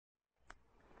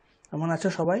কেমন আছো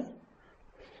সবাই?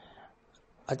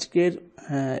 আজকের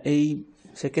এই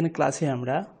সেকেন্ড ক্লাসে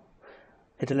আমরা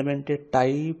সেটেলমেন্টের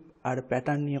টাইপ আর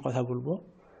প্যাটার্ন নিয়ে কথা বলবো।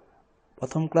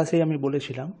 প্রথম ক্লাসেই আমি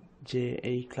বলেছিলাম যে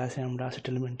এই ক্লাসে আমরা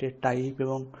সেটেলমেন্টের টাইপ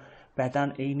এবং প্যাটার্ন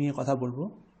এই নিয়ে কথা বলবো।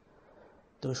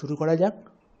 তো শুরু করা যাক।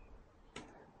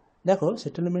 দেখো,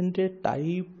 সেটেলমেন্টের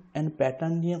টাইপ অ্যান্ড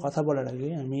প্যাটার্ন নিয়ে কথা বলার আগে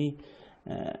আমি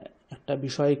একটা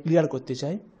বিষয় ক্লিয়ার করতে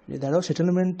চাই যে ধরো,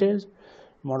 সেটেলমেন্টের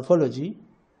মরফোলজি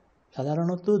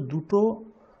সাধারণত দুটো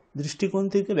দৃষ্টিকোণ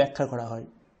থেকে ব্যাখ্যা করা হয়।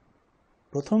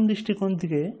 প্রথম দৃষ্টিকোণ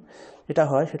থেকে যেটা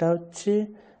হয় সেটা হচ্ছে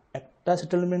একটা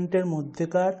সেটেলমেন্টের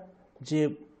মধ্যেকার যে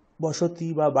বসতি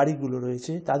বা বাড়িগুলো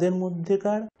রয়েছে তাদের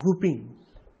মধ্যেকার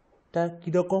গ্রুপিংটা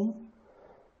কীরকম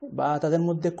বা তাদের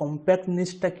মধ্যে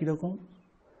কম্প্যাক্টনেসটা কীরকম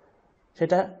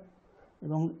সেটা,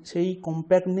 এবং সেই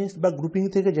কম্প্যাক্টনেস বা গ্রুপিং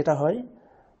থেকে যেটা হয়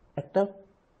একটা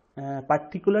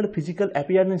পার্টিকুলার ফিজিক্যাল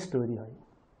অ্যাপিয়ারেন্স তৈরি হয়।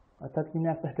 অর্থাৎ কিনা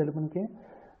একটা সেটেলমেন্টকে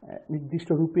নির্দিষ্ট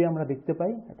রূপে আমরা দেখতে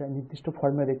পাই, একটা নির্দিষ্ট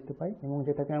ফর্মে দেখতে পাই, এবং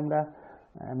যেটাকে আমরা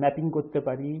ম্যাপিং করতে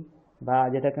পারি বা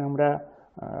যেটাকে আমরা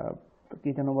কী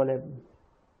যেন বলে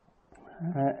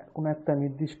কোনো একটা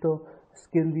নির্দিষ্ট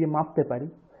স্কেল দিয়ে মাপতে পারি।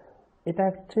 এটা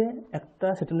হচ্ছে একটা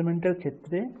সেটেলমেন্টের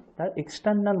ক্ষেত্রে তার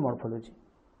এক্সটার্নাল মরফোলজি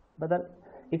বা তার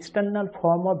external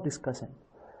form of discussion.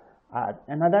 R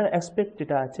another aspect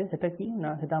যেটা আছে সেটা কি না,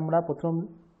 সেটা আমরা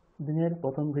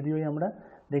প্রথম ভিডিওয় আমরা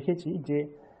দেখেছি যে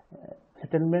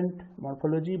সেটেলমেন্ট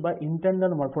মরফোলজি বা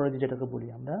ইন্টারনাল মরফোলজি যেটাকে বলি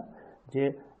আমরা, যে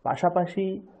পাশাপাশি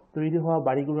তৈরি হওয়া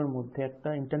বাড়িগুলোর মধ্যে একটা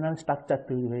ইন্টারনাল স্ট্রাকচার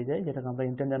তৈরি হয়ে যায়, যেটাকে আমরা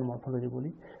ইন্টারনাল মরফোলজি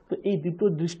বলি। তো এই দুটো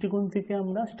দৃষ্টিকোণ থেকে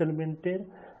আমরা সেটেলমেন্টের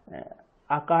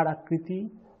আকার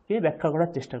আকৃতিকে ব্যাখ্যা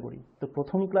করার চেষ্টা করি। তো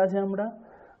প্রথম ক্লাসে আমরা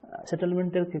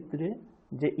সেটেলমেন্টের ক্ষেত্রে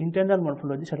যে ইন্টারনাল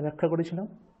মরফোলজি সেটা ব্যাখ্যা করেছিলাম।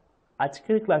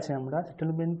 আজকের ক্লাসে আমরা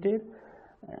সেটেলমেন্টের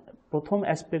প্রথম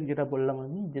অ্যাসপেক্ট যেটা বললাম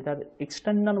আমি, যে তার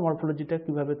এক্সটার্নাল মরফোলজিটা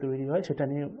কীভাবে তৈরি হয় সেটা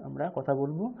নিয়ে আমরা কথা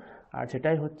বলবো। আর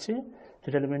সেটাই হচ্ছে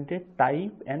সেটেলমেন্টের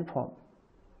টাইপ অ্যান্ড ফর্ম।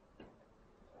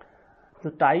 তো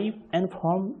টাইপ অ্যান্ড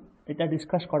ফর্ম এটা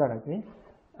ডিসকাস করার আগে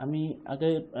আমি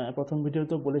প্রথম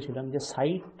ভিডিওতেও বলেছিলাম যে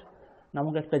সাইট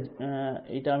নামক একটা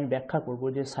এটা আমি ব্যাখ্যা করব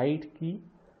যে সাইট কি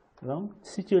এবং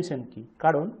সিচুয়েশন কি।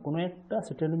 কারণ কোনো একটা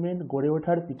সেটেলমেন্ট গড়ে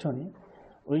ওঠার পিছনে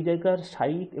ওই জায়গার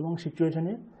সাইট এবং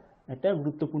সিচুয়েশনের একটা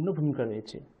গুরুত্বপূর্ণ ভূমিকা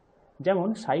রয়েছে। যেমন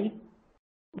সাইট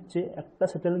হচ্ছে একটা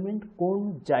সেটেলমেন্ট কোন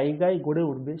জায়গায় গড়ে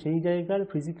উঠবে সেই জায়গার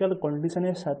ফিজিক্যাল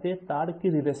কন্ডিশনের সাথে তার কি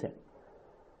রিলেশন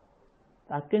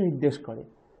তাকে নির্দেশ করে।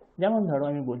 যেমন ধরো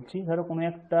আমি বলছি, ধরো কোনো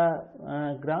একটা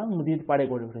গ্রাম নদীর পাড়ে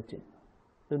গড়ে উঠেছে,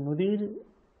 তো নদীর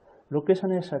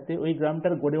লোকেশনের সাথে ওই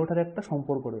গ্রামটার গড়ে ওঠার একটা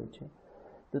সম্পর্ক রয়েছে,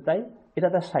 তো তাই এটা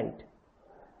তার সাইট।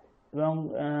 এবং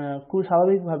খুব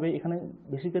স্বাভাবিকভাবে এখানে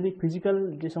বেসিক্যালি ফিজিক্যাল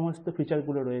যে সমস্ত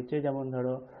ফিচারগুলো রয়েছে, যেমন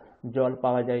ধরো জল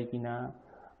পাওয়া যায় কি না,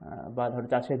 বা ধরো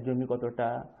চাষের জমি কতটা,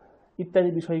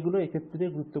 ইত্যাদি বিষয়গুলো এক্ষেত্রে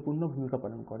গুরুত্বপূর্ণ ভূমিকা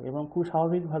পালন করে। এবং খুব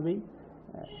স্বাভাবিকভাবেই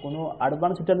কোনো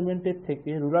আরবান সেটেলমেন্টের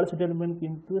থেকে রুরাল সেটেলমেন্ট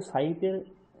কিন্তু সাইটের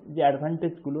যে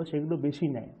অ্যাডভান্টেজগুলো সেগুলো বেশি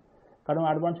নেয়। কারণ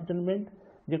আরবান সেটেলমেন্ট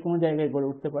যে কোনো জায়গায় গড়ে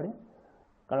উঠতে পারে,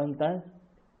 কারণ তার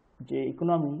যে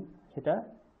ইকোনমি সেটা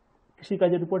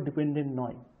কৃষিকাজের উপর ডিপেন্ডেন্ট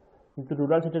নয়। কিন্তু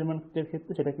রুরাল সেটেলমেন্টের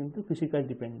ক্ষেত্রে সেটা কিন্তু কৃষিকাজ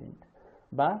ডিপেন্ডেন্ট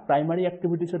বা প্রাইমারি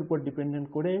অ্যাক্টিভিটিসের উপর ডিপেন্ডেন্ট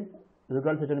করে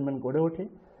রুরাল সেটেলমেন্ট গড়ে ওঠে।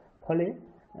 ফলে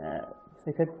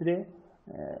সেক্ষেত্রে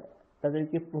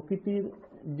তাদেরকে প্রকৃতির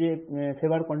যে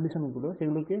ফেভার কন্ডিশনগুলো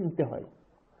সেগুলোকে নিতে হয়।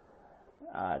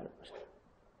 আর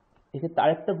এক্ষেত্রে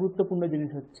আরেকটা গুরুত্বপূর্ণ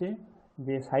জিনিস হচ্ছে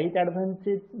যে সাইট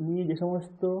অ্যাডভান্টেজ নিয়ে যে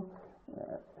সমস্ত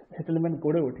সেটেলমেন্ট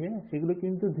গড়ে ওঠে সেগুলো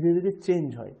কিন্তু ধীরে ধীরে চেঞ্জ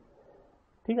হয়।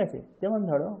 ঠিক আছে, যেমন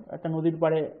ধরো একটা নদীর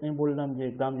পাড়ে আমি বললাম যে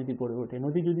গ্রাম যদি গড়ে ওঠে,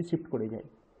 নদী যদি শিফট করে যায়,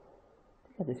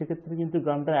 ঠিক আছে, সেক্ষেত্রে কিন্তু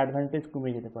গ্রামটার অ্যাডভান্টেজ কমে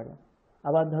যেতে পারে।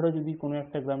 আবার ধরো যদি কোনো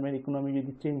একটা গ্রামের ইকোনমি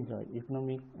যদি চেঞ্জ হয়,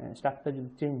 ইকোনমিক স্ট্রাকচার যদি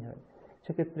চেঞ্জ হয়,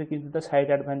 সেক্ষেত্রে কিন্তু তার সাইড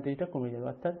অ্যাডভান্টেজটা কমে যাবে।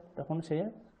 অর্থাৎ তখন সে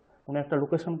কোনো একটা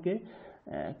লোকেশনকে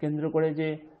কেন্দ্র করে যে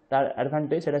তার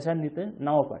অ্যাডভান্টেজ সেটা সে নিতে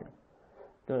নাও পারে।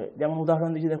 তো যেমন উদাহরণ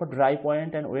দিচ্ছি, দেখো dry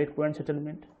point and wait point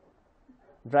settlement.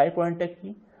 Dry পয়েন্টটা কি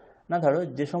না, ধরো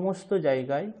যে সমস্ত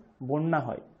জায়গায় বন্যা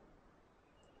হয়,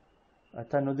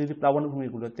 অর্থাৎ নদীর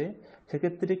প্লাবনভূমিগুলোতে,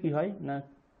 সেক্ষেত্রে কি হয় না,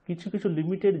 কিছু কিছু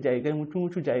লিমিটেড জায়গায়, উঁচু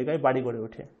উঁচু জায়গায় বাড়ি গড়ে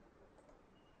ওঠে,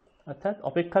 অর্থাৎ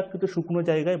অপেক্ষাকৃত শুকনো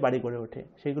জায়গায় বাড়ি গড়ে ওঠে,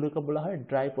 সেগুলোকে বলা হয়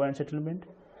dry point settlement.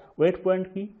 Wait point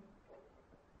কি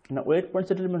না, ওয়েট পয়েন্ট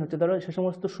সেটেলমেন্ট হচ্ছে ধরো সে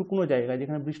সমস্ত শুকনো জায়গায়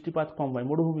যেখানে বৃষ্টিপাত কম হয়,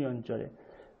 মরুভূমি অঞ্চলে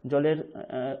জলের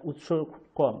উৎস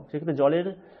কম, সেক্ষেত্রে জলের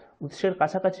উৎসের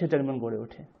কাছাকাছি সেটেলমেন্ট গড়ে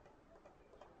ওঠে,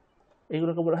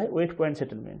 এইগুলোকে বলা হয় ওয়েট পয়েন্ট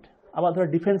সেটেলমেন্ট। আবার ধরো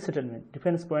ডিফেন্স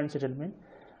পয়েন্ট সেটেলমেন্ট।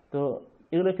 তো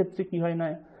এগুলোর ক্ষেত্রে কী হয় না,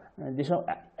 যেসব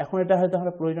এখন এটা হয়তো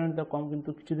আমরা প্রয়োজনীয়তা কম, কিন্তু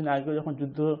কিছুদিন আগেও যখন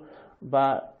যুদ্ধ বা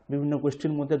বিভিন্ন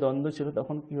গোষ্ঠীর মধ্যে দ্বন্দ্ব ছিল,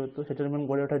 তখন কী হতো, সেটেলমেন্ট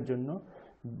গড়ে ওঠার জন্য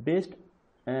বেস্ট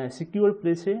সিকিউর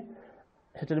প্লেসে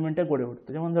সেটেলমেন্টটা গড়ে উঠতো।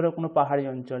 যেমন ধরো কোনো পাহাড়ি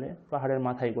অঞ্চলে, পাহাড়ের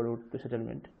মাথায় গড়ে উঠতো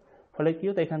সেটেলমেন্ট, ফলে কী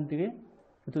হতো, এখান থেকে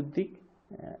চতুর্দিক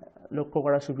লক্ষ্য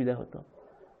করার সুবিধা হতো।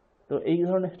 তো এই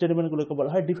ধরনের সেটেলমেন্টগুলোকে বলা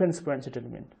হয় ডিফেন্স পয়েন্ট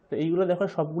সেটেলমেন্ট। তো এইগুলো দেখো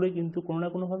সবগুলোই কিন্তু কোনো না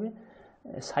কোনোভাবে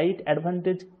সাইট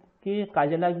অ্যাডভান্টেজকে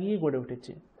কাজে লাগিয়ে গড়ে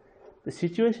উঠেছে। তো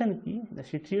সিচুয়েশান কি,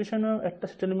 সিচুয়েশানও একটা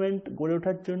সেটেলমেন্ট গড়ে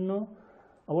ওঠার জন্য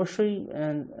অবশ্যই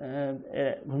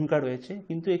ভূমিকা রয়েছে,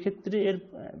 কিন্তু এক্ষেত্রে এর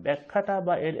ব্যাখ্যাটা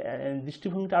বা এর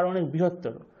দৃষ্টিভঙ্গিটা আরও অনেক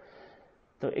বৃহত্তর।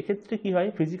 তো এক্ষেত্রে কী হয়,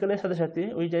 ফিজিক্যালের সাথে সাথে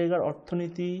ওই জায়গার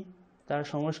অর্থনীতি, তার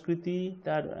সংস্কৃতি,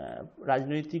 তার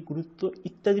রাজনৈতিক গুরুত্ব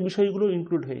ইত্যাদি বিষয়গুলো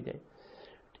ইনক্লুড হয়ে যায়।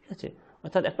 ঠিক আছে,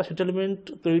 অর্থাৎ একটা সেটেলমেন্ট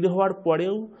তৈরি হওয়ার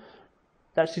পরেও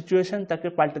তার সিচুয়েশান তাকে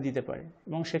পাল্টে দিতে পারে,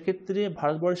 এবং সেক্ষেত্রে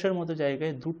ভারতবর্ষের মতো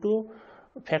জায়গায় দুটো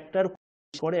ফ্যাক্টর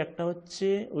করে। একটা হচ্ছে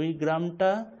ওই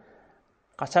গ্রামটা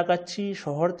কাছাকাছি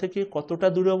শহর থেকে কতটা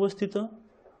দূরে অবস্থিত,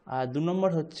 আর 2 নম্বর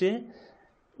হচ্ছে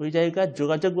ওই জায়গার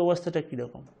যোগাযোগ ব্যবস্থাটা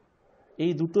কীরকম।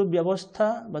 এই দুটো ব্যবস্থা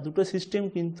বা দুটো সিস্টেম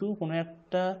কিন্তু কোনো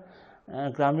একটা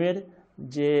গ্রামের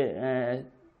যে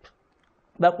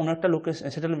বা কোনো একটা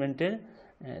সেটেলমেন্টের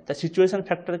তার সিচুয়েশান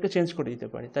ফ্যাক্টরকে চেঞ্জ করে দিতে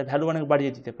পারে, তার ভ্যালু অনেক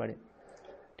বাড়িয়ে দিতে পারে।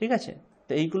 ঠিক আছে,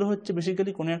 তো এইগুলো হচ্ছে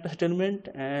বেসিক্যালি কোনো একটা সেটেলমেন্ট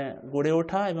গড়ে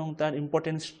ওঠা এবং তার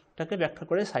ইম্পর্টেন্সটাকে ব্যাখ্যা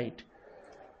করে সাইট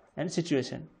অ্যান্ড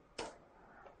সিচুয়েশান।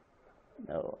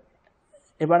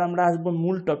 এবার আমরা আসবো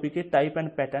মূল টপিকে, টাইপ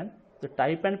অ্যান্ড প্যাটার্ন। তো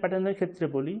টাইপ অ্যান্ড প্যাটার্নের ক্ষেত্রে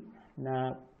বলি না,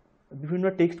 বিভিন্ন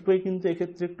টেক্সট বই কিন্তু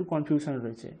এক্ষেত্রে একটু কনফিউশন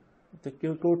রয়েছে। তো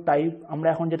কেউ কেউ টাইপ, আমরা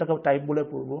এখন যেটাকে টাইপ বলে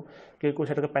পড়বো, কেউ কেউ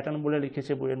সেটাকে প্যাটার্ন বলে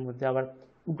লিখেছে বইয়ের মধ্যে, আবার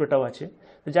উল্টোটাও আছে।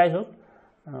 তো যাই হোক,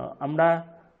 আমরা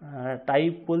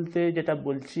টাইপ বলতে যেটা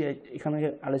বলছি এখানে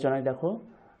আলোচনায় দেখো,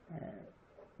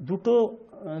 দুটো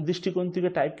দৃষ্টিকোণ থেকে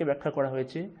টাইপকে ব্যাখ্যা করা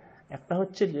হয়েছে। একটা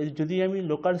হচ্ছে যদি আমি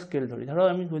লোকাল স্কেল ধরি, ধরো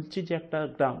আমি বলছি যে একটা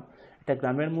গ্রাম, একটা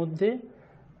গ্রামের মধ্যে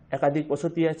একাধিক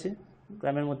বসতি আছে,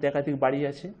 গ্রামের মধ্যে একাধিক বাড়ি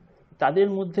আছে, তাদের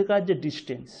মধ্যেকার যে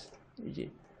ডিস্টেন্স, এই যে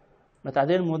বা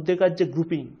তাদের মধ্যেকার যে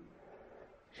গ্রুপিং,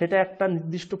 সেটা একটা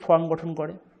নির্দিষ্ট ফর্ম গঠন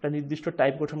করে, একটা নির্দিষ্ট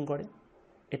টাইপ গঠন করে।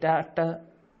 এটা একটা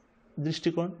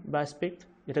দৃষ্টিকোণ বা অ্যাসপেক্ট,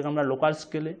 যেটাকে আমরা লোকাল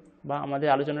স্কেলে, বা আমাদের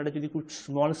আলোচনাটা যদি খুব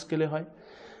স্মল স্কেলে হয়।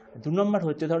 2 নম্বর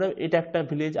হচ্ছে ধরো এটা একটা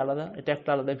ভিলেজ আলাদা, এটা একটা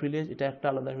আলাদা ভিলেজ, এটা একটা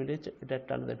আলাদা ভিলেজ, এটা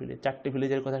একটা আলাদা ভিলেজ, 4টে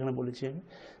ভিলেজের কথা এখানে বলেছি আমি।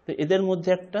 তো এদের মধ্যে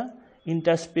একটা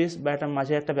ইন্টারস্পেস বা একটা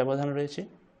মাঝে একটা ব্যবধান রয়েছে,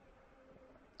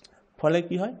 ফলে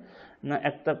কি হয় না,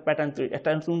 একটা প্যাটার্ন তৈরি, একটা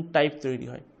নতুন টাইপ তৈরি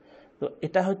হয়। তো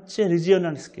এটা হচ্ছে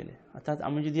রিজিওনাল স্কেলে, অর্থাৎ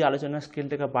আমি যদি আলোচনার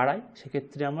স্কেলটাকে বাড়াই,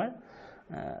 সেক্ষেত্রে আমার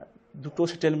দুটো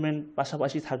সেটেলমেন্ট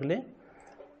পাশাপাশি থাকলে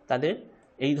তাদের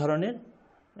এই ধরনের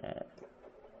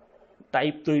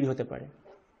টাইপ তৈরি হতে পারে।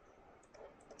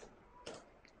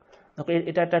 দেখো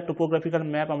এটা একটা টোপোগ্রাফিক্যাল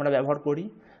ম্যাপ আমরা ব্যবহার করি।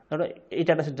 ধরো এটা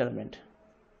একটা সেটেলমেন্ট,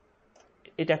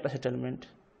 এটা একটা সেটেলমেন্ট,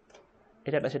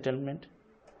 এটা একটা সেটেলমেন্ট।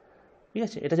 ঠিক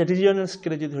আছে, এটা হচ্ছে রিজিওনাল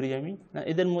স্কেলে যদি ধরি আমি, না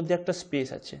এদের মধ্যে একটা স্পেস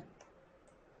আছে,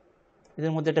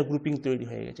 এদের মধ্যে একটা গ্রুপিং তৈরি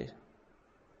হয়ে গেছে,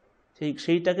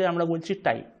 সেইটাকে আমরা বলছি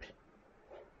টাইপ।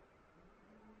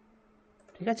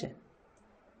 ঠিক আছে,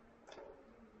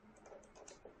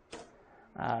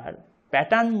 আর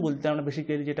প্যাটার্ন বলতে আমরা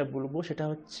বেসিক্যালি যেটা বলবো সেটা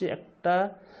হচ্ছে একটা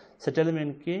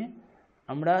সেটেলমেন্টকে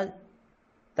আমরা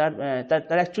তার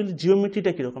তার অ্যাকচুয়ালি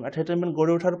জিওমেট্রিটা কীরকম, একটা সেটেলমেন্ট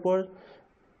গড়ে ওঠার পর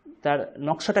তার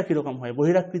নকশাটা কীরকম হয়,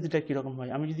 বহিরাকৃতিটা কীরকম হয়।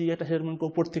 আমি যদি একটা সেটেলমেন্টকে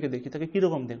উপর থেকে দেখি, তাকে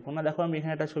কীরকম দেখবো না, দেখো আমি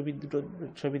এখানে একটা দুটো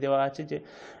ছবি দেওয়া আছে যে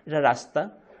এটা রাস্তা,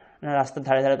 রাস্তার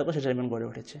ধারে ধারে দেখো সেটেলমেন্ট গড়ে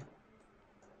উঠেছে।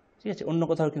 ঠিক আছে, অন্য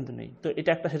কোথাও কিন্তু নেই। তো এটা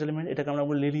একটা সেটেলমেন্ট, এটাকে আমরা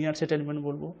বলি লিনিয়ার সেটেলমেন্ট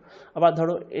বলবো। আবার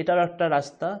ধরো এটাও একটা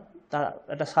রাস্তা, তার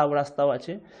একটা সাব রাস্তাও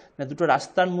আছে, দুটো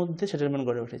রাস্তার মধ্যে সেটেলমেন্ট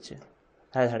গড়ে উঠেছে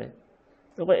ধারে ধারে।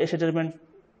 তো এই সেটেলমেন্ট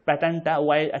প্যাটার্নটা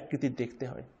ওয়াই আকৃতির দেখতে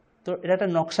হয়। তো এটা একটা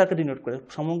নকশাকে ডিনোট করে,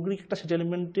 সামগ্রিক একটা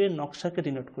সেটেলমেন্টের নকশাকে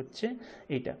ডিনোট করছে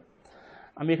এইটা।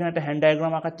 আমি এখানে একটা হ্যান্ড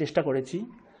ডায়াগ্রাম আঁকার চেষ্টা করেছি।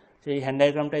 সেই হ্যান্ড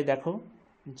ডায়াগ্রামটাই দেখো,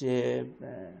 যে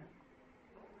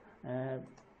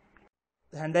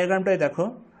হ্যান্ড ডায়াগ্রামটাই দেখো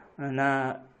না,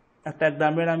 একটা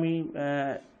গ্রামের আমি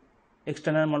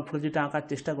এক্সটার্নাল মরফোলজিটা আঁকার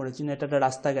চেষ্টা করেছি। না এটা একটা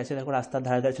রাস্তা গেছে, দেখো রাস্তার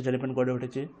ধারে ধারে সেটেলমেন্ট গড়ে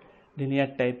উঠেছে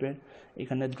লিনিয়ার টাইপের।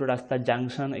 এখানে দুটো রাস্তার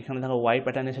জাংশন, এখানে দেখো ওয়াই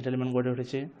প্যাটার্নের সেটেলমেন্ট গড়ে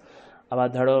উঠেছে। আবার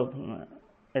ধরো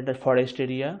এটা ফরেস্ট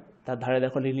এরিয়া, তার ধারে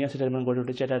দেখো লিনিয়ার সেটেলমেন্ট গড়ে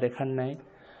উঠেছে, এটা রেখার ন্যায়।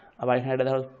 আবার এখানে একটা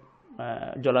ধরো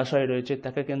জলাশয় রয়েছে,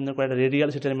 তাকে কেন্দ্র করে একটা রেডিয়াল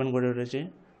সেটেলমেন্ট গড়ে উঠেছে,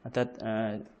 অর্থাৎ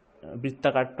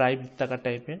বৃত্তাকার বৃত্তাকার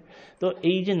টাইপের। তো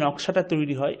এই যে নকশাটা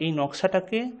তৈরি হয়, এই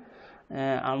নকশাটাকে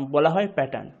বলা হয়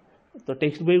প্যাটার্ন। তো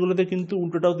টেক্সট বইগুলোতে কিন্তু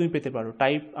উল্টোটাও তুমি পেতে পারো।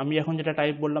 টাইপ, আমি এখন যেটা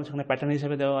টাইপ বললাম সেখানে প্যাটার্ন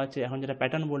হিসেবে দেওয়া আছে, এখন যেটা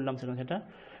প্যাটার্ন বললাম সেখানে সেটা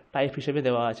টাইপ হিসেবে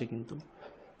দেওয়া আছে কিন্তু।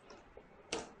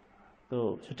 তো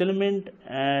সেটেলমেন্ট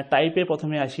টাইপে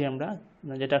প্রথমে আসি আমরা,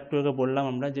 যেটা একটু আগে বললাম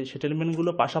আমরা, যে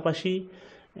সেটেলমেন্টগুলো পাশাপাশি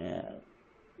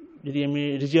যদি আমি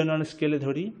রিজিওনাল স্কেলে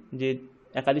ধরি, যে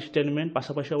একাধিক সেটেলমেন্ট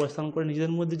পাশাপাশি অবস্থান করে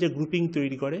নিজেদের মধ্যে যে গ্রুপিং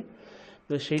তৈরি করে,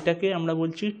 তো সেইটাকে আমরা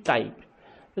বলছি টাইপ।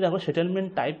 তো দেখো, সেটেলমেন্ট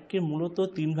টাইপকে মূলত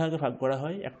 3 ভাগে ভাগ করা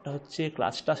হয়। একটা হচ্ছে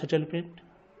ক্লাস্টার সেটেলমেন্ট,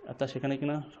 অর্থাৎ সেখানে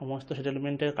কিনা সমস্ত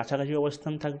সেটেলমেন্টের কাছাকাছি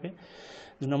অবস্থান থাকবে।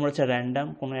 2 নম্বর হচ্ছে র্যান্ডাম,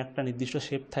 কোনো একটা নির্দিষ্ট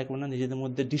শেপ থাকবে না, নিজেদের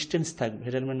মধ্যে ডিস্টেন্স থাকবে,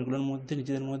 সেটেলমেন্টগুলোর মধ্যে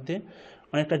নিজেদের মধ্যে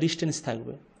অনেকটা ডিস্টেন্স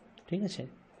থাকবে, ঠিক আছে,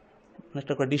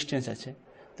 অনেকটা করে ডিস্টেন্স আছে,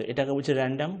 তো এটাকে বলছে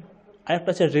র্যান্ডাম। আর একটা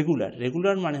আছে রেগুলার।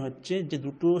 রেগুলার মানে হচ্ছে যে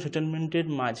দুটো সেটেলমেন্টের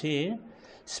মাঝে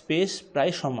স্পেস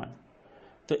প্রায় সমান,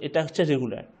 তো এটা হচ্ছে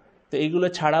রেগুলার। তো এইগুলো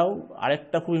ছাড়াও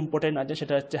আরেকটা খুব ইম্পর্টেন্ট আছে,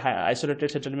 সেটা হচ্ছে আইসোলেটেড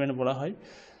সেটেলমেন্ট বলা হয়।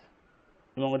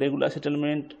 এবং রেগুলার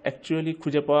সেটেলমেন্ট অ্যাকচুয়ালি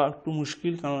খুঁজে পাওয়া একটু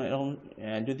মুশকিল, কারণ এরকম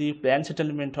যদি প্ল্যান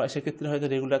সেটেলমেন্ট হয় সেক্ষেত্রে হয়তো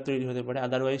রেগুলার তৈরি হতে পারে,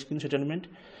 আদারওয়াইজ কিন্তু সেটেলমেন্ট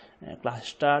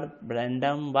ক্লাস্টার,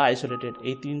 র্যান্ডাম বা আইসোলেটেড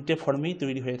এই 3টে ফর্মেই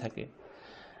তৈরি হয়ে থাকে।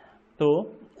 তো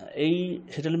এই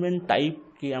সেটেলমেন্ট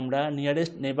টাইপকে আমরা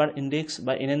নিয়ারেস্ট নেবার ইন্ডেক্স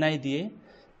বা এনএনআই দিয়ে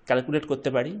ক্যালকুলেট করতে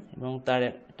পারি, এবং তার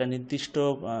একটা নির্দিষ্ট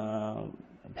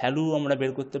ভ্যালু আমরা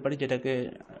বের করতে পারি, যেটাকে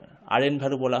আরএন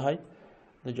ভ্যালু বলা হয়।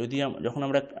 তো যখন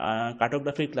আমরা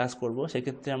কার্টোগ্রাফি ক্লাস করব,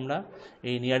 সেক্ষেত্রে আমরা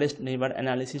এই নিয়ারেস্ট নেইবার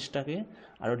অ্যানালিসিসটাকে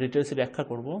আরও ডিটেলসে ব্যাখ্যা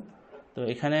করব। তো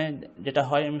এখানে যেটা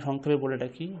হয় আমি সংক্ষেপে বলে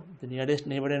রাখি, যে নিয়ারেস্ট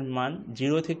নেইবারের মান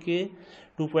 0 থেকে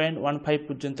 2.15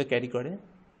 পর্যন্ত ক্যারি করে।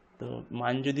 তো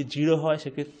মান যদি 0 হয়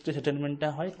সেক্ষেত্রে সেটেলমেন্টটা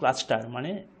হয় ক্লাস্টার, মানে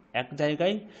এক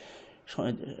জায়গায়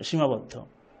সীমাবদ্ধ।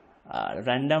 আর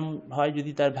র্যান্ডাম হয়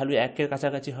যদি তার ভ্যালু 1-এর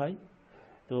কাছাকাছি হয়।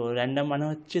 তো র্যান্ডাম মানে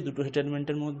হচ্ছে দুটো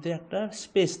সেটেলমেন্টের মধ্যে একটা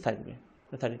স্পেস থাকবে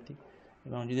যথারীতি,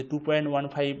 এবং যদি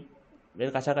 2.15-এর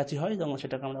কাছাকাছি হয় তখন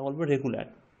সেটাকে আমরা বলবো রেগুলার,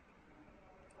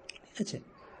 ঠিক আছে।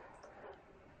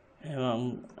 এবং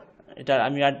এটা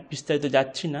আমি আর বিস্তারিত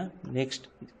যাচ্ছি না, নেক্সট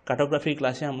কার্টোগ্রাফি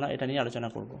ক্লাসে আমরা এটা নিয়ে আলোচনা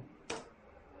করব।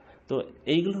 তো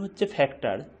এইগুলো হচ্ছে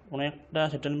ফ্যাক্টর কোনো একটা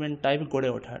সেটেলমেন্ট টাইপ গড়ে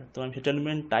ওঠার। তো আমি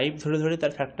সেটেলমেন্ট টাইপ ধরে ধরে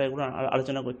তার ফ্যাক্টরগুলো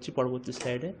আলোচনা করছি পরবর্তী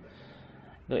স্লাইডে।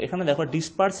 তো এখানে দেখো,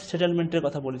 ডিসপার্স সেটেলমেন্টের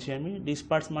কথা বলেছি আমি।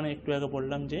 ডিসপার্স মানে একটু আগে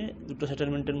বললাম যে দুটো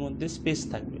সেটেলমেন্টের মধ্যে স্পেস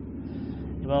থাকবে,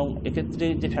 এবং এক্ষেত্রে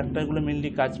যে ফ্যাক্টরগুলো মেনলি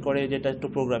কাজ করে, যেটা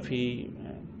টোপোগ্রাফি,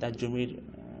 তার জমির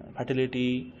ফার্টিলিটি,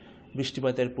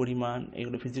 বৃষ্টিপাতের পরিমাণ,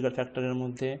 এগুলো ফিজিক্যাল ফ্যাক্টরের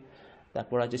মধ্যে।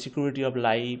 তারপর আছে সিকিউরিটি অফ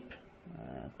লাইফ,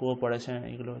 কোঅপারেশন,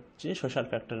 এগুলো হচ্ছে সোশ্যাল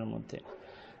ফ্যাক্টরের মধ্যে।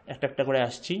 একটা একটা করে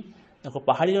আসছি। দেখো,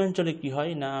 পাহাড়ি অঞ্চলে কি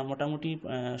হয় না, মোটামুটি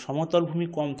সমতল ভূমি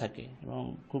কম থাকে এবং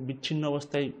খুব বিচ্ছিন্ন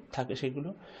অবস্থায় থাকে সেগুলো।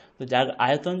 তো যার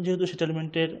আয়তন যেহেতু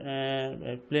সেটেলমেন্টের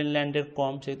প্লেন ল্যান্ডের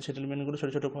কম, সেহেতু সেটেলমেন্টগুলো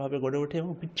ছোটো ছোটোভাবে গড়ে ওঠে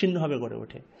এবং বিচ্ছিন্নভাবে গড়ে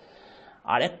ওঠে।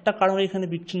 আর একটা কারণ এখানে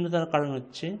বিচ্ছিন্নতার কারণ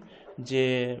হচ্ছে যে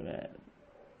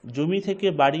জমি থেকে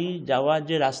বাড়ি যাওয়ার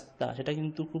যে রাস্তা, সেটা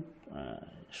কিন্তু খুব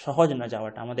সহজ না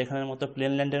যাওয়াটা, আমাদের এখানের মতো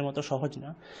প্লেন ল্যান্ডের মতো সহজ না।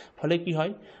 ফলে কি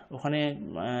হয়, ওখানে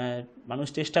মানুষ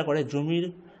চেষ্টা করে জমির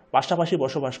পাশাপাশি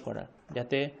বসবাস করার,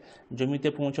 যাতে জমিতে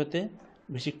পৌঁছতে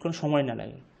বেশিক্ষণ সময় না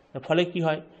লাগে। ফলে কি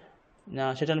হয় না,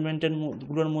 সেটেলমেন্টের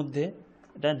মধ্যে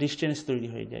একটা ডিস্টেন্স তৈরি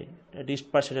হয়ে যায়,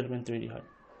 ডিসপার্স সেটেলমেন্ট তৈরি হয়।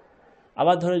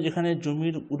 আবার ধরো, যেখানে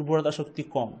জমির উর্বরতা শক্তি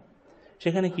কম,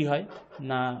 সেখানে কি হয়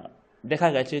না, দেখা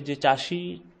গেছে যে চাষি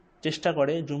চেষ্টা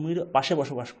করে জমির পাশে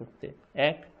বসবাস করতে,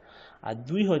 এক। আর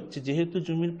দুই হচ্ছে, যেহেতু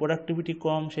জমির প্রোডাক্টিভিটি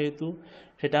কম, সেহেতু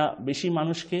সেটা বেশি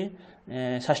মানুষকে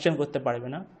সাস্টেন করতে পারবে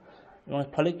না, এবং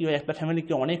ফলে কী হয়, একটা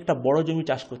ফ্যামিলিকে অনেকটা বড় জমি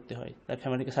চাষ করতে হয় তার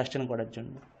ফ্যামিলিকে সাস্টেন করার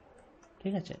জন্য,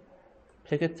 ঠিক আছে।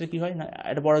 সেক্ষেত্রে কী হয় না,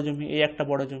 একটা বড় জমি, একটা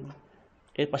বড় জমি,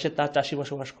 এর পাশে তার চাষি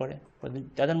বসবাস করে,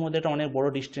 তাদের মধ্যে একটা অনেক বড়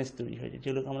ডিস্টেন্স তৈরি হয়ে যায়,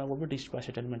 যেগুলোকে আমরা বলবো ডিসপার্স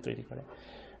সেটেলমেন্ট তৈরি করে।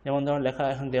 যেমন ধরো, লেখা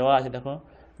এখন দেওয়া আছে, দেখো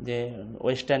যে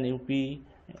western UP,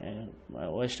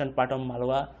 western part of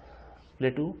Malwa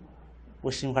plateau,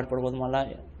 পশ্চিমঘাট পর্বতমালা,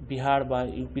 বিহার বা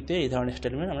ইউপিতে এই ধরনের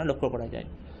সেটেলমেন্ট আমরা লক্ষ্য করা যায়।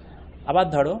 আবার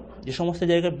ধরো, যে সমস্ত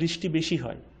জায়গায় বৃষ্টি বেশি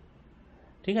হয়,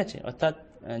 ঠিক আছে, অর্থাৎ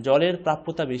জলের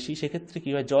প্রাপ্যতা বেশি, সেক্ষেত্রে কী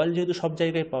হয়, জল যেহেতু সব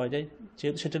জায়গায় পাওয়া যায়,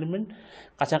 যেহেতু সেটেলমেন্ট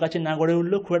কাছাকাছি না গড়ে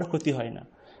উঠলেও খুব একটা ক্ষতি হয় না।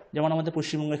 যেমন আমাদের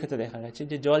পশ্চিমবঙ্গের ক্ষেত্রে দেখা গেছে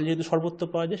যে জল যেহেতু সর্বত্র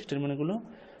পাওয়া যায়, সেটেলমেন্টগুলো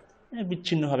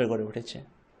বিচ্ছিন্নভাবে গড়ে উঠেছে।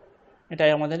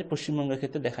 এটাই আমাদের পশ্চিমবঙ্গের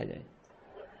ক্ষেত্রে দেখা যায়।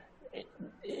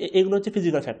 এগুলো হচ্ছে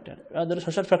ফিজিক্যাল ফ্যাক্টর। ধরো,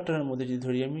 সোশ্যাল ফ্যাক্টরের মধ্যে যদি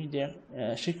ধরি আমি, যে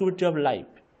সিকিউরিটি অফ লাইফ,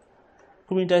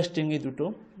 খুব ইন্টারেস্টিং এই দুটো।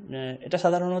 এটা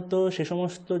সাধারণত সে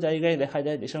সমস্ত জায়গায় দেখা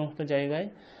যায় যে সমস্ত জায়গায়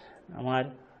আমার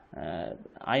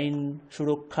আইন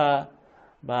সুরক্ষা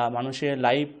বা মানুষের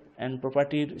লাইফ অ্যান্ড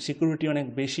প্রপার্টির সিকিউরিটি অনেক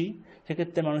বেশি।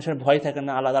 সেক্ষেত্রে মানুষের ভয় থাকে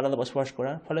না আলাদা আলাদা বসবাস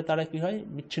করার, ফলে তারা কী হয়,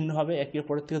 বিচ্ছিন্নভাবে একে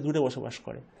অপরের থেকে দূরে বসবাস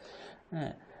করে।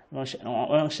 হ্যাঁ,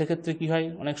 সেক্ষেত্রে কী হয়,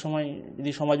 অনেক সময়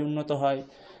যদি সমাজ উন্নত হয়,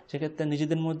 সেক্ষেত্রে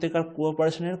নিজেদের মধ্যেকার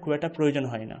কোঅপারেশনের খুব একটা প্রয়োজন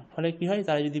হয় না। ফলে কী হয়,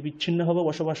 তারা যদি বিচ্ছিন্নভাবে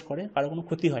বসবাস করে, কারো কোনো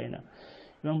ক্ষতি হয় না।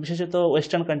 এবং বিশেষত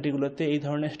ওয়েস্টার্ন কান্ট্রিগুলোতে এই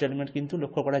ধরনের সেটেলমেন্ট কিন্তু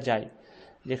লক্ষ্য করা যায়,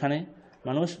 যেখানে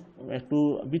মানুষ একটু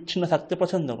বিচ্ছিন্ন থাকতে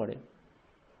পছন্দ করে।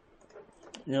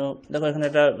 দেখো এখানে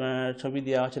একটা ছবি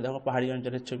দেওয়া আছে, দেখো পাহাড়ি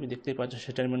অঞ্চলের ছবি, দেখতেই পাচ্ছ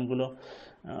সেটেলমেন্টগুলো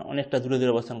অনেকটা দূরে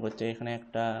দূরে অবস্থান করছে। এখানে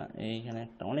একটা, এইখানে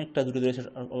একটা, অনেকটা দূরে দূরে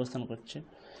অবস্থান করছে,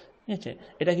 ঠিক আছে।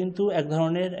 এটা কিন্তু এক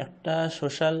ধরনের একটা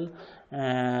সোশ্যাল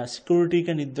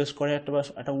সিকিউরিটিকে নির্দেশ করে,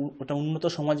 একটা উন্নত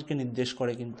সমাজকে নির্দেশ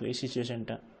করে কিন্তু এই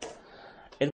সিচুয়েশনটা।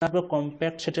 এরপর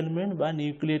কম্প্যাক্ট সেটেলমেন্ট বা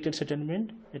নিউক্লিয়েটেড সেটেলমেন্ট,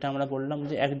 এটা আমরা বললাম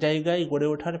যে এক জায়গায় গড়ে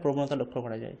ওঠার প্রবণতা লক্ষ্য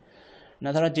করা যায় না।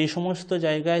 ধরো যে সমস্ত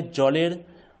জায়গায় জলের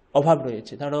অভাব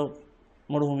রয়েছে, ধরো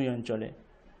মরুভূমি অঞ্চলে,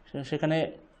 সেখানে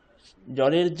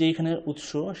জলের যেইখানে উৎস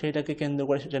সেটাকে কেন্দ্র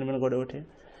করে সেটেলমেন্ট গড়ে ওঠে।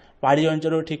 পাহাড়ি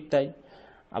অঞ্চলেও ঠিক তাই।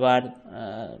 আবার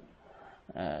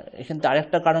এখানে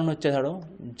আরেকটা কারণ হচ্ছে, ধরো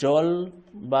জল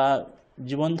বা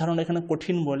জীবন ধারণ এখানে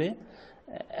কঠিন বলে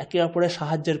একে অপরের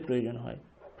সাহায্যের প্রয়োজন হয়,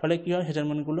 ফলে কী হয়,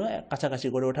 সেটেলমেন্টগুলো কাছাকাছি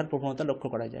গড়ে ওঠার প্রবণতা লক্ষ্য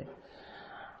করা যায়।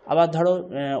 আবার ধরো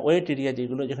ওয়েট এরিয়া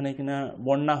যেগুলো, যেখানে কিনা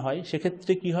বন্যা হয়,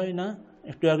 সেক্ষেত্রে কী হয় না,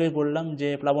 একটু আগেই বললাম যে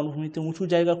প্লাবনভূমিতে উঁচু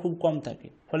জায়গা খুব কম থাকে,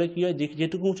 ফলে কী হয়,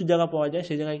 যেটুকু উঁচু জায়গা পাওয়া যায়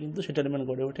সেই জায়গায় কিন্তু সেটেলমেন্ট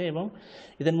গড়ে ওঠে। এবং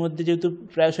এদের মধ্যে যেহেতু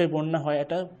প্রায়শই বন্যা হয়,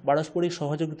 একটা পারস্পরিক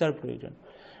সহযোগিতার প্রয়োজন,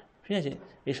 ঠিক আছে।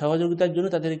 এই সহযোগিতার জন্য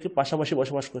তাদেরকে পাশাপাশি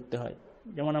বসবাস করতে হয়,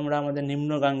 যেমন আমরা আমাদের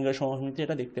নিম্ন গাঙ্গেয় সমভূমিতে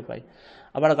এটা দেখতে পাই।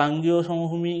 আবার গাঙ্গেয়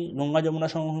সমভূমি, গঙ্গা যমুনা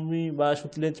সমভূমি বা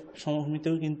সুতলেজ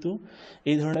সমভূমিতেও কিন্তু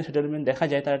এই ধরনের সেটেলমেন্ট দেখা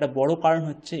যায়। তার একটা বড় কারণ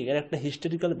হচ্ছে এর একটা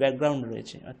হিস্টোরিক্যাল ব্যাকগ্রাউন্ড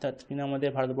রয়েছে, অর্থাৎ কিনা আমাদের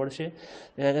ভারতবর্ষে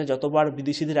দেখা যায় যতবার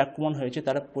বিদেশিদের আক্রমণ হয়েছে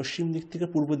তারা পশ্চিম দিক থেকে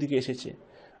পূর্ব দিকে এসেছে,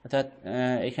 অর্থাৎ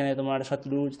এখানে তোমার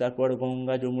সতলুজ, তারপর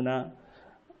গঙ্গা যমুনা,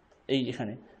 এই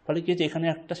এখানে, ফলে কী হচ্ছে, এখানে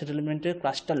একটা সেটেলমেন্টের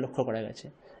ক্লাস্টার লক্ষ্য করা গেছে,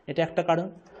 এটা একটা কারণ।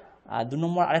 আর 2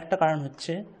 নম্বর আরেকটা কারণ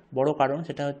হচ্ছে, বড় কারণ,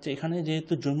 সেটা হচ্ছে এখানে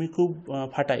যেহেতু জমি খুব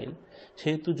ফার্টাইল,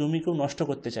 সেহেতু জমি কেউ নষ্ট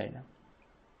করতে চায় না,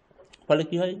 ফলে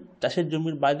কী হয়, চাষের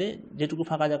জমির বাদে যেটুকু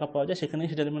ফাঁকা জায়গা পাওয়া যায় সেখানেই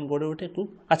সেটেলমেন্ট গড়ে ওঠে, খুব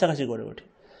কাছাকাছি গড়ে ওঠে।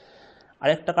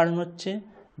 আরেকটা কারণ হচ্ছে,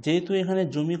 যেহেতু এখানে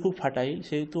জমি খুব ফার্টাইল,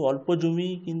 সেহেতু অল্প জমি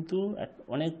কিন্তু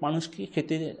অনেক মানুষকে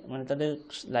খেতে, মানে তাদের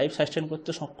লাইফ সাস্টেন করতে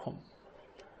সক্ষম,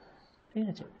 ঠিক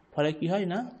আছে। ফলে কী হয়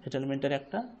না, সেটেলমেন্টের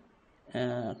একটা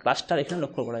ক্লাস্টার এখানে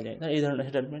লক্ষ্য করা যায়। এই ধরনের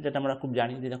সেটেলমেন্ট, যেটা আমরা খুব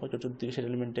জানি যে দেখো চতুর্দিকে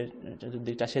সেটেলমেন্টের,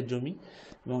 চতুর্দিকে চাষের জমি,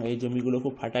 এবং এই জমিগুলো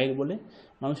খুব ফার্টাইল বলে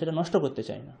মানুষ এটা নষ্ট করতে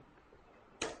চায় না।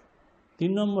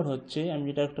 3 নম্বর হচ্ছে, আমি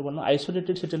যেটা একটা বললাম,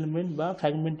 আইসোলেটেড সেটেলমেন্ট বা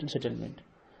ফ্র্যাগমেন্টেড সেটেলমেন্ট।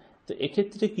 তো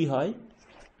এক্ষেত্রে কী হয়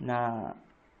না,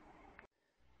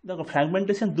 দেখো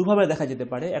ফ্র্যাগমেন্টেশন দুভাবে দেখা যেতে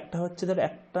পারে। একটা হচ্ছে ধরো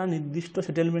একটা নির্দিষ্ট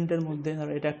সেটেলমেন্টের মধ্যে,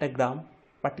 ধরো এটা একটা গ্রাম,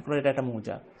 পার্টিকুলার এটা একটা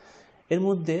মৌজা, এর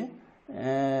মধ্যে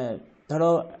ধরো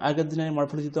আগের দিনের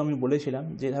মরফোলজি তো আমি বলেছিলাম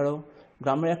যে ধরো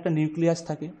গ্রামের একটা নিউক্লিয়াস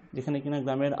থাকে, যেখানে কিনা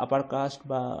গ্রামের আপার কাস্ট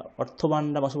বা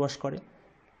অর্থবানরা বসবাস করে,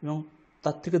 এবং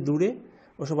তার থেকে দূরে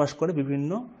বসবাস করে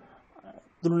বিভিন্ন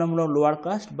তুলনামূলক লোয়ার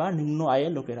কাস্ট বা নিম্ন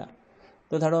আয়ের লোকেরা।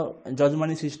 তো ধরো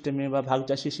যজমানি সিস্টেমে বা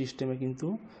ভাগচাষী সিস্টেমে কিন্তু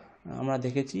আমরা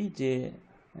দেখেছি যে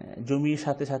জমির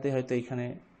সাথে সাথে হয়তো এখানে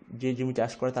যে জমি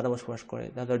চাষ করে তারা বসবাস করে,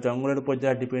 তাদের জঙ্গলের উপর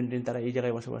যারা ডিপেন্ডেন্ট তারা এই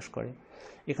জায়গায় বসবাস করে।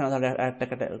 এখানে ধরো একটা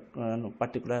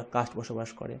পার্টিকুলার কাস্ট বসবাস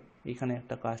করে, এখানে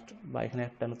একটা কাস্ট বা এখানে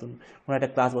একটা নতুন কোনো একটা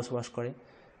ক্লাস বসবাস করে।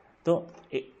 তো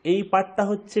এই পার্টটা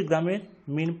হচ্ছে গ্রামের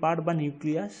মেন পার্ট বা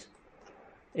নিউক্লিয়াস,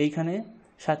 এইখানে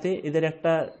সাথে এদের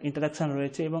একটা ইন্টারাকশান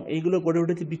রয়েছে এবং এইগুলো গড়ে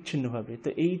উঠেছে বিচ্ছিন্নভাবে। তো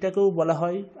এইটাকেও বলা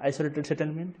হয় আইসোলেটেড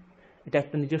সেটেলমেন্ট, এটা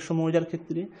একটা নিজস্ব মৌজার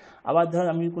ক্ষেত্রে। আবার ধর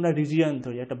আমি কোনো রিজিয়ন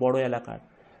ধরি, একটা বড় এলাকার,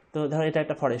 তো ধর এটা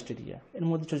একটা ফরেস্ট এরিয়া, এর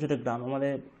মধ্যে ছোটো ছোটো গ্রাম,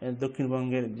 আমাদের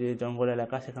দক্ষিণবঙ্গের যে জঙ্গল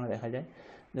এলাকা সেখানে দেখা যায়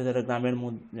যে ধরো গ্রামের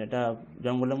মধ্যে, এটা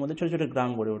জঙ্গলের মধ্যে ছোটো ছোটো গ্রাম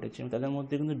গড়ে উঠেছে এবং তাদের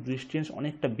মধ্যে কিন্তু ডিস্টেন্স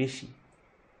অনেকটা বেশি,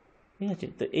 ঠিক আছে।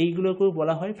 তো এইগুলোকেও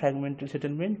বলা হয় ফ্র্যাগমেন্টেড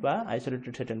সেটেলমেন্ট বা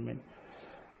আইসোলেটেড সেটেলমেন্ট।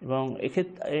 এবং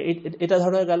এক্ষেত্রে এটা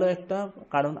ধরা গেল একটা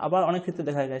কারণ। আবার অনেক ক্ষেত্রে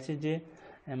দেখা গেছে যে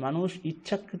মানুষ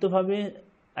ইচ্ছাকৃতভাবে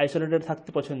আইসোলেটেড থাকতে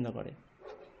পছন্দ করে,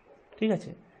 ঠিক আছে।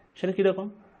 সেটা কীরকম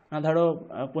না, ধরো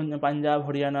পাঞ্জাব,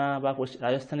 হরিয়ানা বা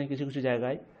রাজস্থানের কিছু কিছু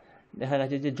জায়গায় দেখা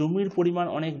গেছে যে জমির পরিমাণ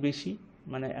অনেক বেশি,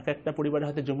 মানে এক একটা পরিবারের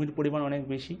হয়তো জমির পরিমাণ অনেক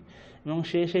বেশি, এবং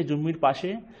সে সেই জমির পাশে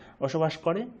বসবাস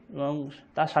করে এবং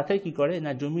তার সাথে কী করে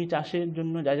না, জমি চাষের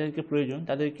জন্য যাদেরকে প্রয়োজন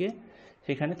তাদেরকে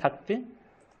সেখানে থাকতে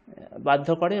বাধ্য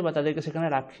করে বা তাদেরকে সেখানে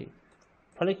রাখে।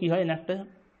 ফলে কী হয় না, একটা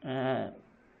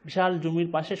বিশাল জমির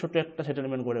পাশে ছোটো একটা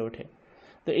সেটেলমেন্ট গড়ে ওঠে।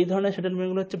 তো এই ধরনের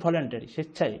সেটেলমেন্টগুলো হচ্ছে ভলেন্টারি,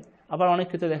 স্বেচ্ছায়। আবার অনেক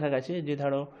ক্ষেত্রে দেখা গেছে যে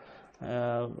ধরো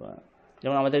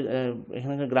যেমন আমাদের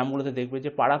এখানকার গ্রামগুলোতে দেখবে যে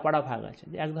পাড়া পাড়া ভাগ আছে,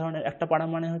 যে এক ধরনের একটা পাড়া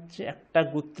মানে হচ্ছে একটা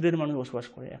গোত্রের মানুষ বসবাস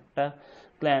করে, একটা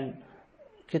ক্ল্যান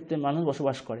ক্ষেত্রে মানুষ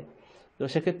বসবাস করে। তো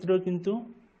সেক্ষেত্রেও কিন্তু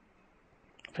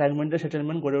ফ্র্যাগমেন্টেড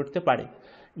সেটেলমেন্ট গড়ে উঠতে পারে।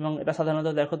 এবং এটা সাধারণত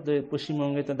দেখো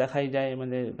পশ্চিমবঙ্গে তো দেখাই যায়,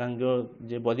 আমাদের গাঙ্গেয়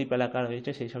যে বদ্বীপ এলাকা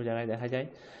রয়েছে সেই সব জায়গায় দেখা যায়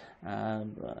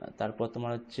তারপর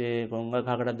তোমার হচ্ছে গঙ্গা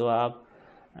ঘাগড়া দোয়াব,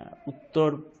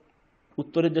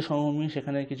 উত্তরের যে সমভূমি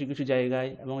সেখানে কিছু কিছু জায়গায়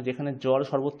এবং যেখানে জল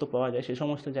সর্বত্র পাওয়া যায় সে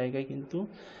সমস্ত জায়গায় কিন্তু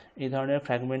এই ধরনের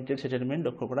ফ্র্যাগমেন্টেড সেটেলমেন্ট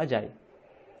লক্ষ্য করা যায়।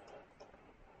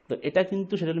 তো এটা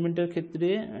কিন্তু সেটেলমেন্টের ক্ষেত্রে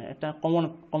একটা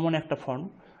কমন একটা ফর্ম।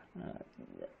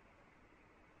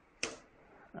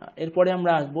 এরপরে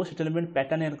আমরা আসবো সেটেলমেন্ট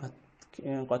প্যাটার্নের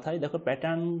কথায়। দেখো,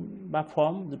 প্যাটার্ন বা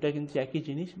ফর্ম দুটো কিন্তু একই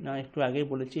জিনিস না, একটু আগেই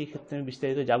বলেছি, এই ক্ষেত্রে আমি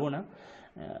বিস্তারিত যাব না।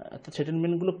 অর্থাৎ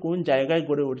সেটেলমেন্টগুলো কোন জায়গায়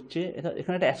গড়ে উঠছে,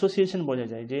 এখানে একটা অ্যাসোসিয়েশন বোঝা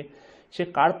যায় যে সে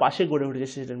কার পাশে গড়ে উঠেছে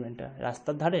সেটেলমেন্টটা,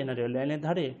 রাস্তার ধারে না রেল লাইনের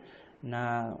ধারে না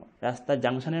রাস্তার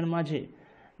জাংশনের মাঝে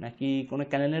নাকি কোনো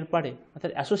ক্যানেলের পাড়ে।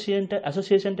 অর্থাৎ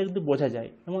অ্যাসোসিয়েশনটা কিন্তু বোঝা যায়।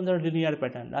 যেমন ধরো লিনিয়ার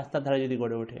প্যাটার্ন, রাস্তার ধারে যদি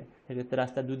গড়ে ওঠে সেক্ষেত্রে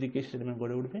রাস্তার দুদিকে সেটেলমেন্ট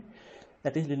গড়ে উঠবে,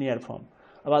 দ্যাট ইজ লিনিয়ার ফর্ম।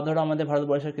 আবার ধরো আমাদের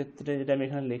ভারতবর্ষের ক্ষেত্রে, যেটা আমি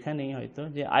এখানে লেখা নেই হয়তো,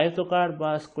 যে আয়তকার বা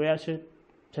স্কোয়ার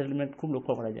সেটেলমেন্ট খুব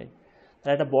লক্ষ্য করা যায়।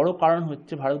 তার একটা বড় কারণ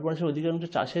হচ্ছে ভারতবর্ষের অধিকাংশ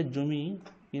চাষের জমি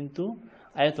কিন্তু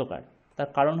আয়তকার। তার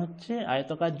কারণ হচ্ছে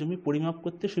আয়তকার জমি পরিমাপ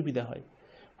করতে সুবিধা হয়।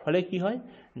 ফলে কি হয়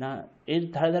না, এর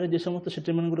ধারে ধারে যে সমস্ত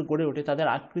সেটেলমেন্টগুলো গড়ে ওঠে তাদের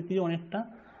আকৃতিও অনেকটা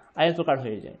আয়তকার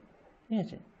হয়ে যায়। ঠিক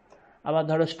আছে। আবার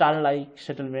ধরো স্টার লাইক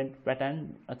সেটেলমেন্ট প্যাটার্ন,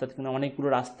 অর্থাৎ অনেকগুলো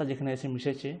রাস্তা যেখানে এসে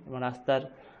মিশেছে এবং রাস্তার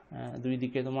দুই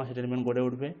দিকে তোমার সেটেলমেন্ট গড়ে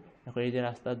উঠবে। দেখো, এই যে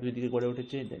রাস্তার দুই দিকে গড়ে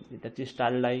উঠেছে, এটা হচ্ছে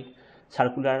স্টার লাইক।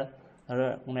 সার্কুলার, ধরো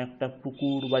কোনো একটা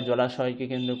পুকুর বা জলাশয়কে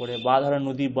কেন্দ্র করে, বা ধরো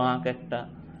নদী বাঁক, একটা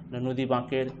নদী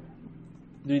বাঁকের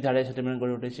দুই ধারে সেটেলমেন্ট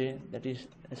গড়ে উঠেছে, that is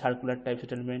circular type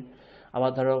settlement.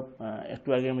 আবার ধরো একটু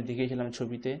আগে আমি দেখিয়েছিলাম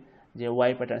ছবিতে যে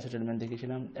ওয়াই প্যাটার্ন সেটেলমেন্ট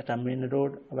দেখিয়েছিলাম, একটা মেন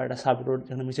রোড আবার একটা সাব রোড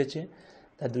যেখানে মিশেছে,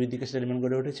 তার দুই দিকে সেটেলমেন্ট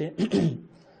গড়ে উঠেছে।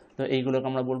 তো এইগুলোকে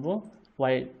আমরা বলবো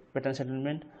ওয়াই প্যাটার্ন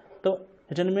সেটেলমেন্ট। তো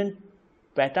সেটেলমেন্ট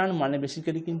প্যাটার্ন মানে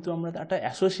বেসিক্যালি কিন্তু আমরা একটা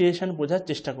অ্যাসোসিয়েশন বোঝার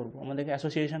চেষ্টা করব। আমাদেরকে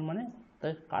অ্যাসোসিয়েশন মানে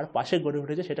তার কার পাশে গড়ে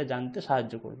উঠেছে সেটা জানতে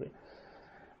সাহায্য করবে,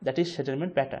 দ্যাট ইজ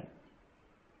সেটেলমেন্ট প্যাটার্ন।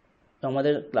 তো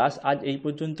আমাদের ক্লাস আজ এই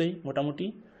পর্যন্তই মোটামুটি।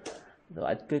 তো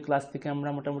আজকের ক্লাস থেকে আমরা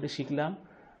মোটামুটি শিখলাম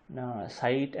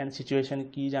সাইট অ্যান্ড সিচুয়েশন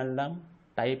কী জানলাম,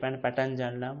 টাইপ অ্যান্ড প্যাটার্ন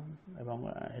জানলাম, এবং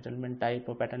সেটেলমেন্ট টাইপ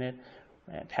ও প্যাটার্নের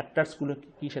ফ্যাক্টরসগুলো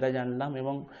কী সেটা জানলাম,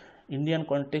 এবং ইন্ডিয়ান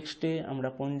কনটেক্সটে আমরা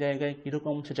কোন জায়গায়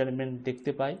কীরকম সেটেলমেন্ট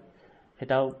দেখতে পাই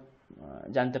সেটাও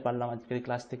জানতে পারলাম আজকের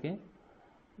ক্লাস থেকে।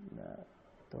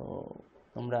 তো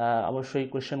তোমরা অবশ্যই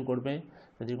কোয়েশ্চেন করবে,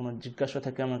 যদি কোনো জিজ্ঞাসা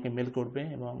থাকে আমাকে মেল করবে,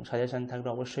 এবং সাজেশান থাকলে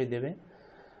অবশ্যই দেবে।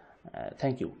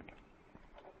 Thank you.